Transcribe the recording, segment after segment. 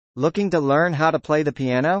Looking to learn how to play the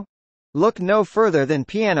piano? Look no further than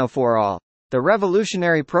Pianoforall, the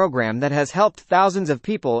revolutionary program that has helped thousands of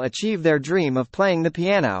people achieve their dream of playing the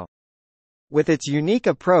piano. With its unique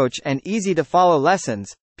approach and easy-to-follow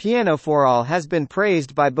lessons, Pianoforall has been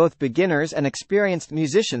praised by both beginners and experienced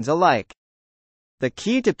musicians alike. The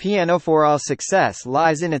key to Pianoforall's success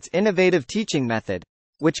lies in its innovative teaching method,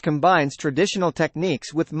 which combines traditional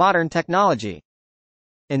techniques with modern technology.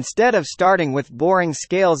 Instead of starting with boring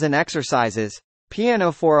scales and exercises,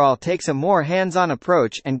 Pianoforall takes a more hands-on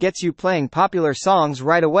approach and gets you playing popular songs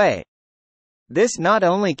right away. This not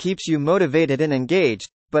only keeps you motivated and engaged,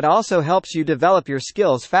 but also helps you develop your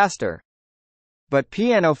skills faster. But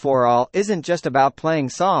Pianoforall isn't just about playing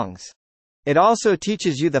songs. It also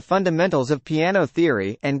teaches you the fundamentals of piano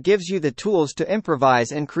theory and gives you the tools to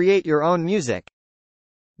improvise and create your own music.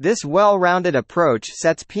 This well-rounded approach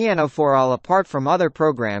sets Pianoforall apart from other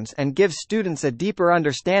programs and gives students a deeper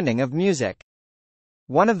understanding of music.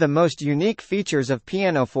 One of the most unique features of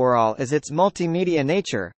Pianoforall is its multimedia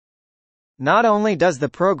nature. Not only does the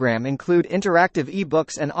program include interactive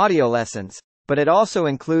ebooks and audio lessons, but it also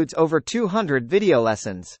includes over 200 video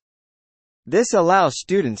lessons. This allows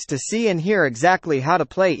students to see and hear exactly how to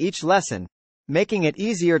play each lesson, making it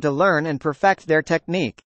easier to learn and perfect their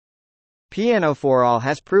technique. Pianoforall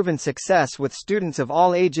has proven success with students of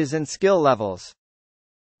all ages and skill levels.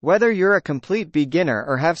 Whether you're a complete beginner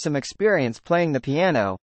or have some experience playing the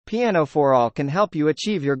piano, Pianoforall can help you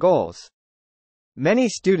achieve your goals. Many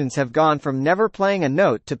students have gone from never playing a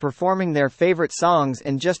note to performing their favorite songs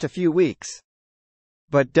in just a few weeks.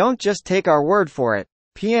 But don't just take our word for it.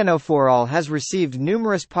 Pianoforall has received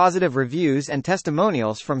numerous positive reviews and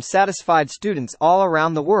testimonials from satisfied students all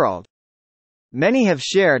around the world. Many have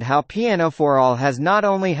shared how Pianoforall has not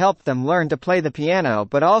only helped them learn to play the piano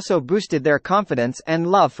but also boosted their confidence and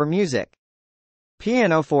love for music.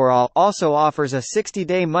 Pianoforall also offers a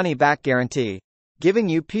 60-day money-back guarantee, giving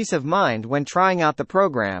you peace of mind when trying out the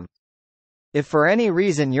program. If for any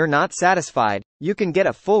reason you're not satisfied, you can get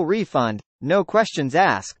a full refund, no questions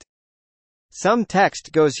asked. Some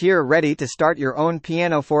text goes here. Ready to start your own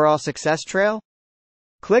Pianoforall success trail?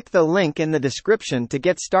 Click the link in the description to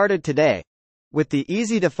get started today. With the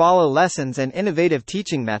easy-to-follow lessons and innovative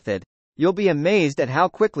teaching method, you'll be amazed at how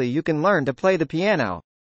quickly you can learn to play the piano.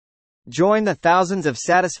 Join the thousands of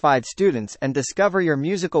satisfied students and discover your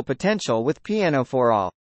musical potential with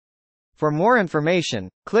Pianoforall. For more information,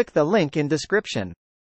 click the link in description.